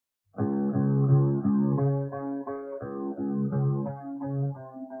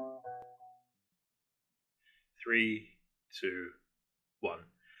Three, two, one.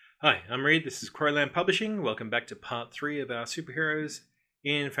 Hi, I'm Reed. This is Crowland Publishing. Welcome back to part 3 of our superheroes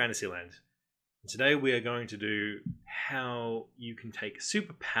in Fantasyland. And today we are going to do how you can take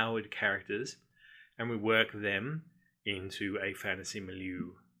superpowered characters and we work them into a fantasy milieu.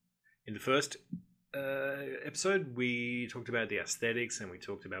 In the first episode, we talked about the aesthetics and we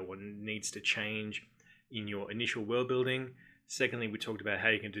talked about what needs to change in your initial world building. Secondly, we talked about how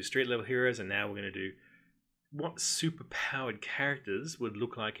you can do street level heroes, and now we're going to do what superpowered characters would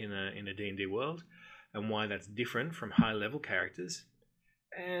look like in a D&D world and why that's different from high level characters,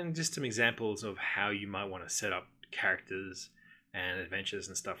 and just some examples of how you might want to set up characters and adventures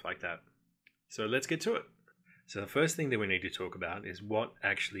and stuff like that. So let's get to it. So the first thing that we need to talk about is what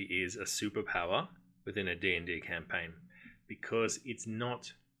actually is a superpower within a D&D campaign, because it's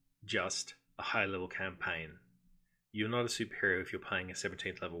not just a high level campaign. You're not a superhero if you're playing a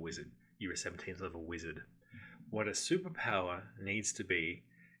 17th level wizard. You're a 17th level wizard. What a superpower needs to be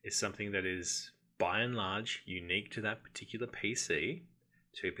is something that is, by and large, unique to that particular PC.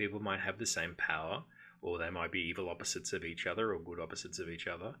 Two people might have the same power, or they might be evil opposites of each other, or good opposites of each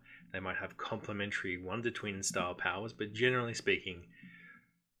other. They might have complementary Wonder-Twin style powers, but generally speaking,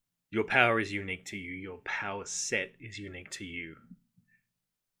 your power is unique to you. Your power set is unique to you.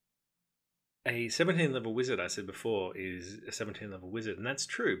 A 17th level wizard, I said before, is a 17th level wizard, and that's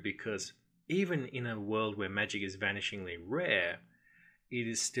true because even in a world where magic is vanishingly rare, it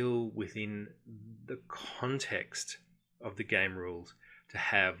is still within the context of the game rules to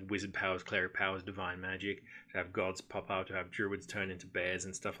have wizard powers, cleric powers, divine magic, to have gods pop out, to have druids turn into bears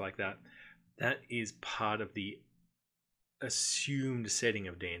and stuff like that. That is part of the assumed setting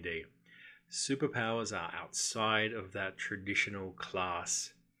of D&D. Superpowers are outside of that traditional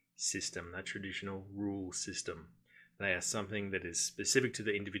class system, that traditional rule system. They are something that is specific to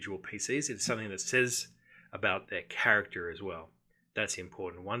the individual PCs. It's something that says about their character as well. That's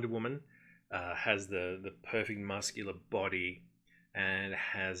important. Wonder Woman has the perfect muscular body and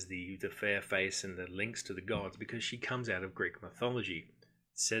has the fair face and the links to the gods because she comes out of Greek mythology. It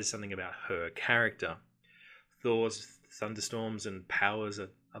says something about her character. Thor's thunderstorms and powers are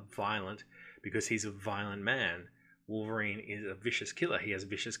violent because he's a violent man. Wolverine is a vicious killer. He has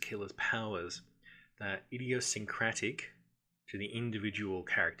vicious killer's powers. That idiosyncratic to the individual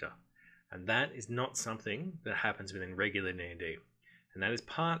character, and that is not something that happens within regular D&D, and that is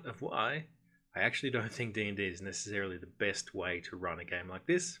part of why I actually don't think D&D is necessarily the best way to run a game like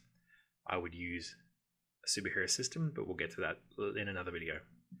this. I would use a superhero system, but we'll get to that in another video.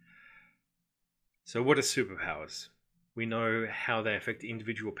 So what are superpowers? We know how they affect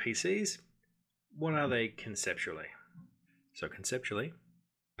individual PCs. What are they conceptually? So conceptually,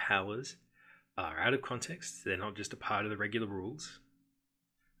 powers are out of context. They're not just a part of the regular rules.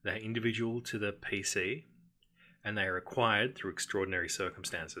 They're individual to the PC, and they are acquired through extraordinary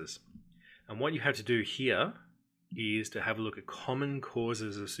circumstances. And what you have to do here is to have a look at common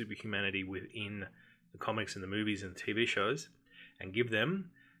causes of superhumanity within the comics and the movies and the TV shows and give them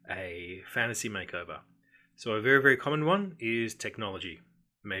a fantasy makeover. So a very, very common one is technology.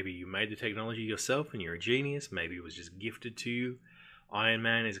 Maybe you made the technology yourself and you're a genius. Maybe it was just gifted to you. Iron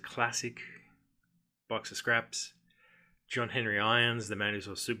Man is a classic box of scraps. John Henry Irons, the man who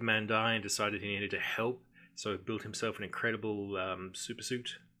saw Superman die and decided he needed to help, so he built himself an incredible super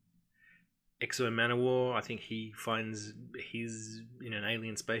suit. Exo Manowar, I think he finds he's in an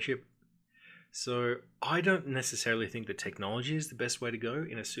alien spaceship. So I don't necessarily think that technology is the best way to go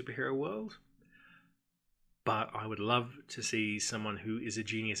in a superhero world, but I would love to see someone who is a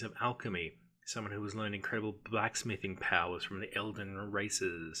genius of alchemy, someone who has learned incredible blacksmithing powers from the Elden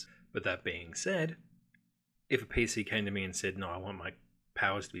races. But that being said, if a PC came to me and said, no, I want my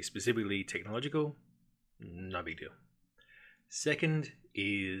powers to be specifically technological, no big deal. Second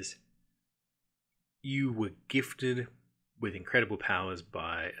is you were gifted with incredible powers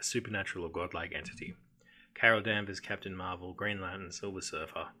by a supernatural or godlike entity. Carol Danvers, Captain Marvel, Green Lantern, Silver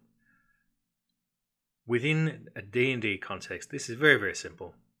Surfer. Within a D&D context, this is very, very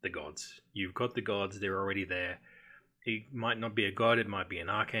simple. The gods. You've got the gods, they're already there. It might not be a god, it might be an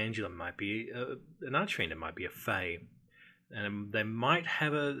archangel, it might be an archfiend, it might be a fae. And they might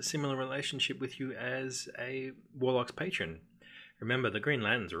have a similar relationship with you as a warlock's patron. Remember, the Green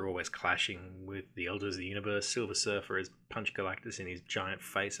Lanterns are always clashing with the Elders of the Universe. Silver Surfer has punched Galactus in his giant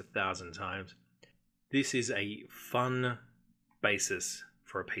face 1,000 times. This is a fun basis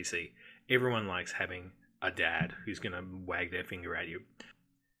for a PC. Everyone likes having a dad who's going to wag their finger at you.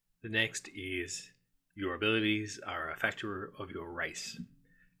 The next is your abilities are a factor of your race.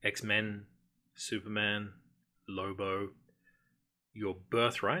 X-Men, Superman, Lobo. Your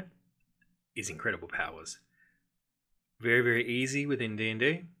birthright is incredible powers. Very, very easy within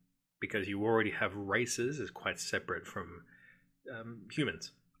D&D because you already have races as quite separate from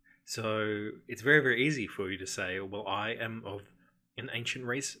humans. So it's very, very easy for you to say, well, I am of an ancient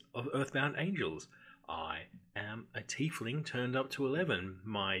race of earthbound angels. I am a tiefling turned up to 11.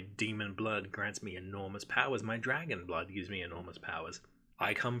 My demon blood grants me enormous powers. My dragon blood gives me enormous powers.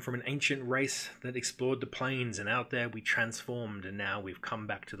 I come from an ancient race that explored the plains, and out there we transformed, and now we've come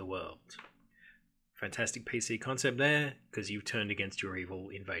back to the world. Fantastic PC concept there, because you've turned against your evil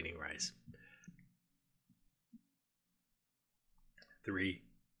invading race. 3,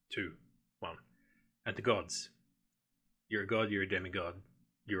 2, 1. And the gods. You're a god, you're a demigod.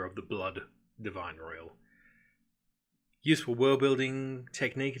 You're of the blood divine royal. Useful world building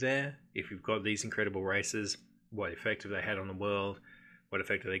technique there. If you've got these incredible races, what effect have they had on the world? What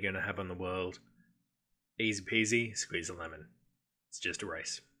effect are they going to have on the world? Easy peasy, squeeze a lemon. It's just a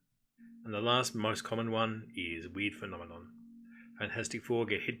race. And the last most common one is weird phenomenon. Fantastic Four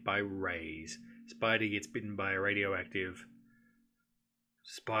get hit by rays. Spidey gets bitten by a radioactive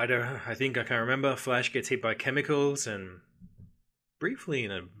spider. I can't remember. Flash gets hit by chemicals, and briefly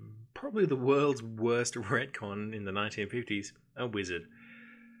in probably the world's worst retcon in the 1950s, a wizard.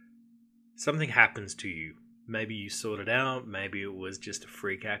 Something happens to you. Maybe you sort it out, maybe it was just a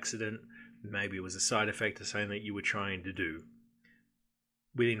freak accident, maybe it was a side effect of something that you were trying to do.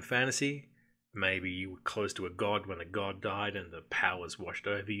 Within fantasy, maybe you were close to a god when a god died and the powers washed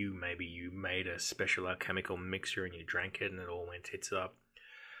over you. Maybe you made a special alchemical mixture and you drank it and it all went tits up.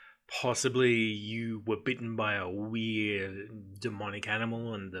 Possibly you were bitten by a weird demonic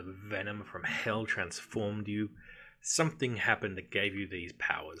animal and the venom from hell transformed you. Something happened that gave you these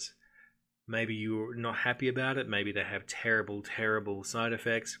powers. Maybe you're not happy about it. Maybe they have terrible, terrible side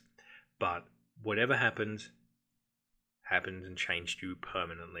effects. But whatever happened and changed you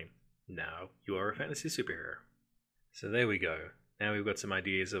permanently. Now you are a fantasy superhero. So there we go. Now we've got some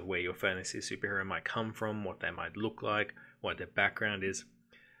ideas of where your fantasy superhero might come from, what they might look like, what their background is.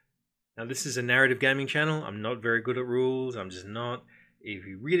 Now this is a narrative gaming channel. I'm not very good at rules. I'm just not. If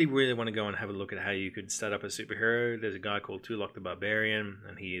you really, really want to go and have a look at how you could start up a superhero, there's a guy called Tulok the Barbarian,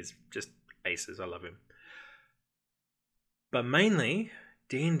 and he is just aces. I love him. But mainly,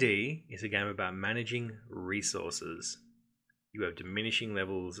 D&D is a game about managing resources. You have diminishing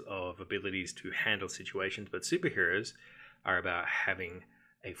levels of abilities to handle situations, but superheroes are about having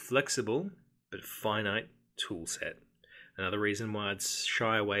a flexible but finite tool set. Another reason why I'd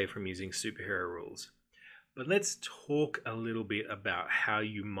shy away from using superhero rules. But let's talk a little bit about how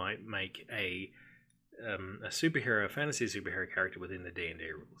you might make a superhero, a fantasy superhero character within the D&D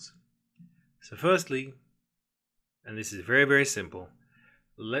rules. So firstly, and this is very, very simple,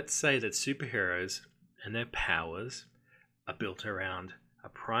 let's say that superheroes and their powers are built around a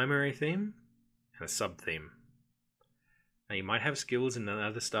primary theme and a sub-theme. Now you might have skills and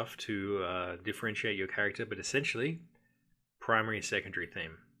other stuff to differentiate your character, but essentially, primary, secondary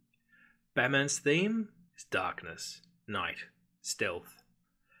theme. Batman's theme is darkness, night, stealth.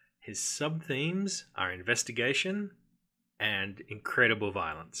 His sub-themes are investigation and incredible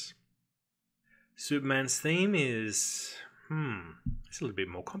violence. Superman's theme is, it's a little bit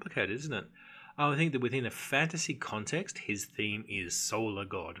more complicated, isn't it? I think that within a fantasy context, his theme is solar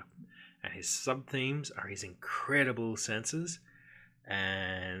god, and his sub-themes are his incredible senses,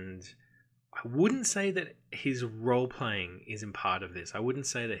 and I wouldn't say that his role-playing is in part of this. I wouldn't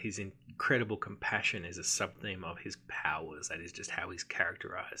say that his incredible compassion is a sub-theme of his powers. That is just how he's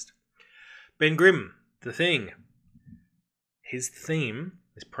characterized. Ben Grimm, the Thing. His theme,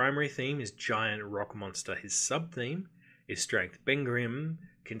 his primary theme is giant rock monster. His sub-theme is strength. Ben Grimm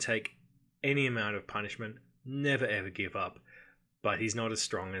can take any amount of punishment, never ever give up, but he's not as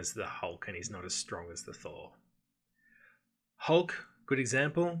strong as the Hulk and he's not as strong as the Thor. Hulk, good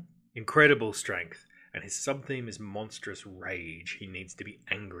example, incredible strength, and his sub-theme is monstrous rage. He needs to be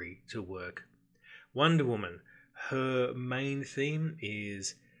angry to work. Wonder Woman, her main theme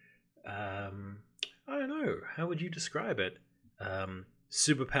is, I don't know, how would you describe it?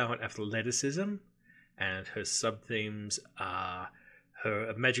 Superpowered athleticism, and her sub-themes are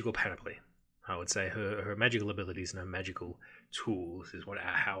her magical panoply. I would say her magical abilities and her magical tools is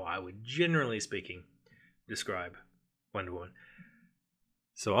how I would, generally speaking, describe Wonder Woman.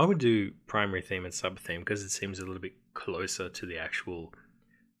 So I would do primary theme and sub-theme because it seems a little bit closer to the actual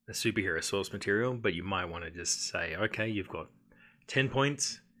superhero source material, but you might want to just say, okay, you've got 10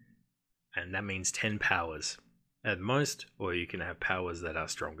 points, and that means 10 powers at most, or you can have powers that are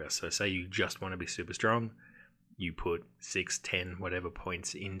stronger. So say you just want to be super strong, you put 6, 10, whatever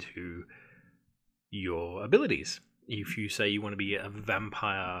points into your abilities. If you say you want to be a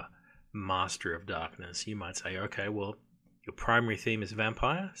vampire master of darkness, you might say, okay, well, Your primary theme is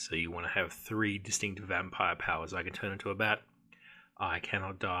vampire, so you want to have 3 distinct vampire powers. I can turn into a bat, I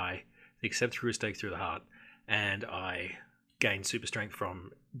cannot die except through a stake through the heart, and I gain super strength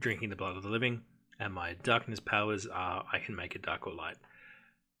from drinking the blood of the living, and my darkness powers are I can make it dark or light.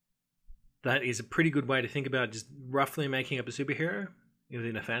 That is a pretty good way to think about just roughly making up a superhero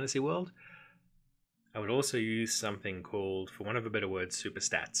within a fantasy world. I would also use something called, for want of a better word, super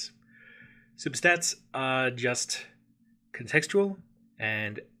stats. Super stats are just contextual,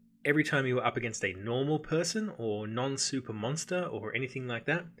 and every time you are up against a normal person or non-super monster or anything like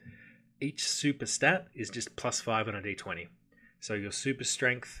that, each super stat is just +5 on a d20. So your super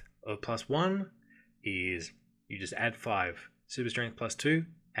strength of +1 is you just add 5. Super strength +2,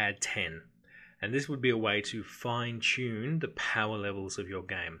 add 10. And this would be a way to fine-tune the power levels of your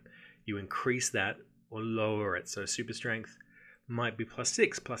game. You increase that or lower it. So super strength might be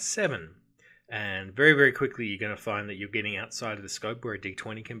 +6, +7. And very, very quickly you're going to find that you're getting outside of the scope where a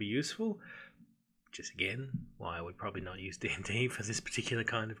d20 can be useful. Which is, again, why I would probably not use D&D for this particular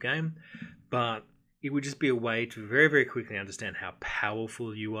kind of game. But it would just be a way to very, very quickly understand how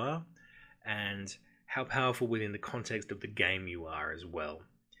powerful you are and how powerful within the context of the game you are as well.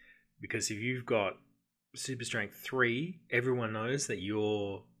 Because if you've got super strength 3, everyone knows that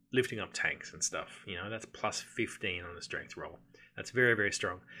you're lifting up tanks and stuff. You know, that's +15 on the strength roll. That's very, very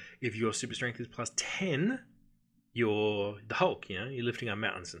strong. If your super strength is +10, you're the Hulk, you know, you're lifting up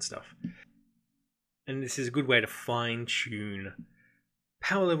mountains and stuff. And this is a good way to fine-tune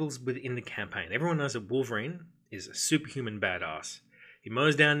power levels within the campaign. Everyone knows that Wolverine is a superhuman badass. He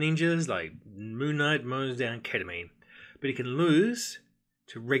mows down ninjas like Moon Knight mows down ketamine. But he can lose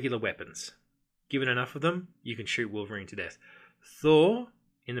to regular weapons. Given enough of them, you can shoot Wolverine to death. Thor,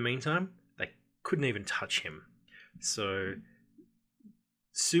 in the meantime, they couldn't even touch him. So,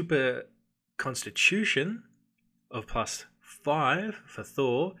 super constitution of +5 for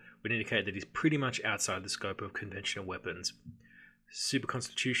Thor would indicate that he's pretty much outside the scope of conventional weapons. Super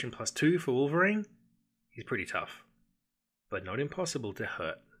constitution +2 for Wolverine, he's pretty tough, but not impossible to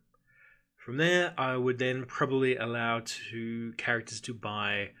hurt. From there, I would then probably allow characters to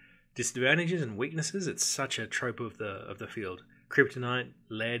buy disadvantages and weaknesses. It's such a trope of the field. Kryptonite,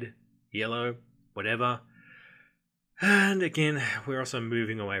 lead, yellow, whatever. And again, we're also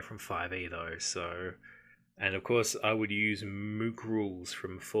moving away from 5e though, so... And of course, I would use Mook rules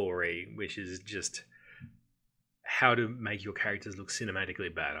from 4e, which is just how to make your characters look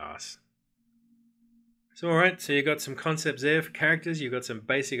cinematically badass. So alright, so you got some concepts there for characters, you've got some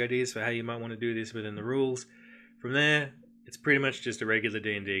basic ideas for how you might want to do this within the rules. From there, it's pretty much just a regular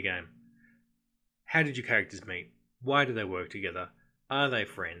D&D game. How did your characters meet? Why do they work together? Are they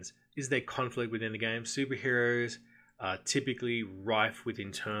friends? Is there conflict within the game? Superheroes are typically rife with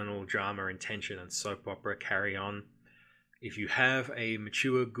internal drama and tension and soap opera carry on. If you have a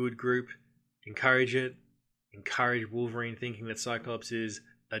mature, good group, encourage it. Encourage Wolverine thinking that Cyclops is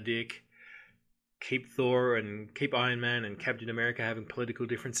a dick. Keep Thor and keep Iron Man and Captain America having political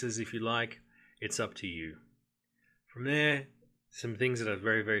differences if you like. It's up to you. From there, some things that are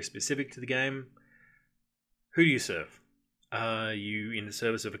very, very specific to the game. Who do you serve? Are you in the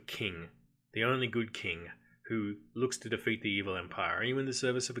service of a king? The only good king who looks to defeat the evil empire? Are you in the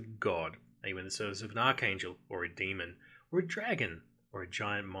service of a god? Are you in the service of an archangel or a demon or a dragon or a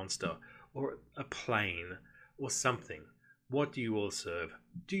giant monster or a plane or something? What do you all serve?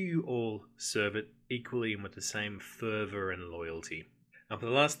 Do you all serve it equally and with the same fervor and loyalty? Now for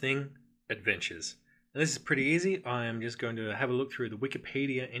the last thing, adventures. Now this is pretty easy. I am just going to have a look through the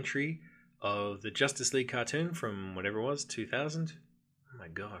Wikipedia entry of the Justice League cartoon from whatever it was, 2000. Oh my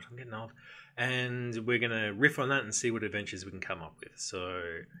god, I'm getting old. And we're going to riff on that and see what adventures we can come up with. So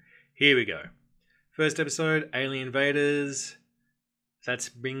here we go. First episode, Alien Invaders. That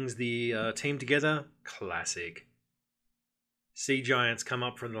brings the team together. Classic. Sea giants come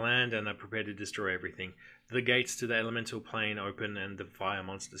up from the land and are prepared to destroy everything. The gates to the elemental plane open and the fire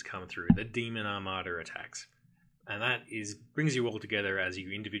monsters come through. The demon armada attacks. And that brings you all together as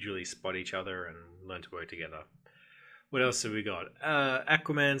you individually spot each other and learn to work together. What else have we got?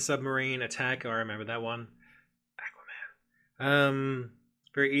 Aquaman submarine attack. I remember that one. Aquaman.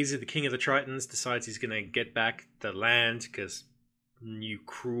 It's very easy. The king of the Tritons decides he's going to get back the land because you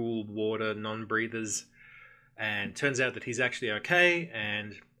cruel water non-breathers. And turns out that he's actually okay,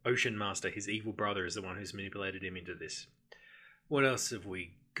 and Ocean Master, his evil brother, is the one who's manipulated him into this. What else have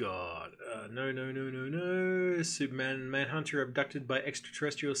we got? No. Superman and Manhunter are abducted by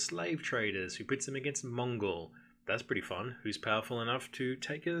extraterrestrial slave traders who pits them against Mongol. That's pretty fun. Who's powerful enough to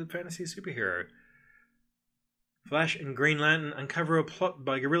take a fantasy superhero? Flash and Green Lantern uncover a plot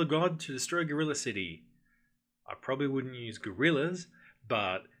by Gorilla God to destroy Gorilla City. I probably wouldn't use gorillas,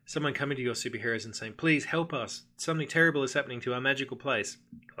 but someone coming to your superheroes and saying, please help us, something terrible is happening to our magical place.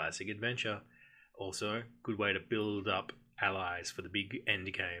 Classic adventure. Also, good way to build up allies for the big end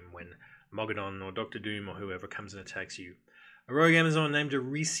game when Mogadon or Doctor Doom or whoever comes and attacks you. A rogue Amazon named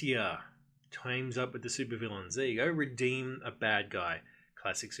Aricia teams up with the supervillains. There you go, redeem a bad guy.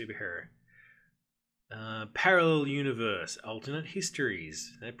 Classic superhero. Parallel universe, alternate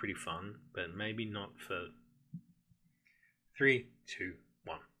histories. They're pretty fun, but maybe not for 3, 2,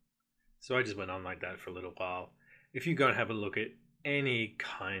 1. So I just went on like that for a little while. If you go and have a look at any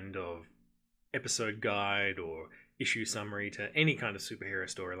kind of episode guide or issue summary to any kind of superhero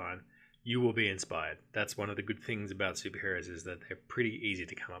storyline, you will be inspired. That's one of the good things about superheroes, is that they're pretty easy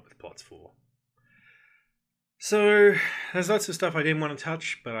to come up with plots for. So there's lots of stuff I didn't want to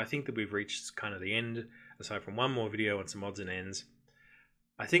touch, but I think that we've reached kind of the end, aside from one more video and some odds and ends.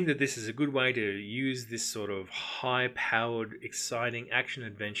 I think that this is a good way to use this sort of high-powered, exciting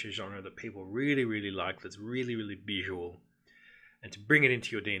action-adventure genre that people really, really like, that's really, really visual, and to bring it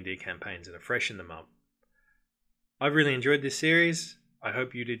into your D&D campaigns and to freshen them up. I've really enjoyed this series. I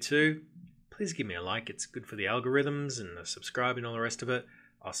hope you did too. Please give me a like. It's good for the algorithms, and subscribe and all the rest of it.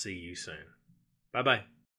 I'll see you soon. Bye-bye.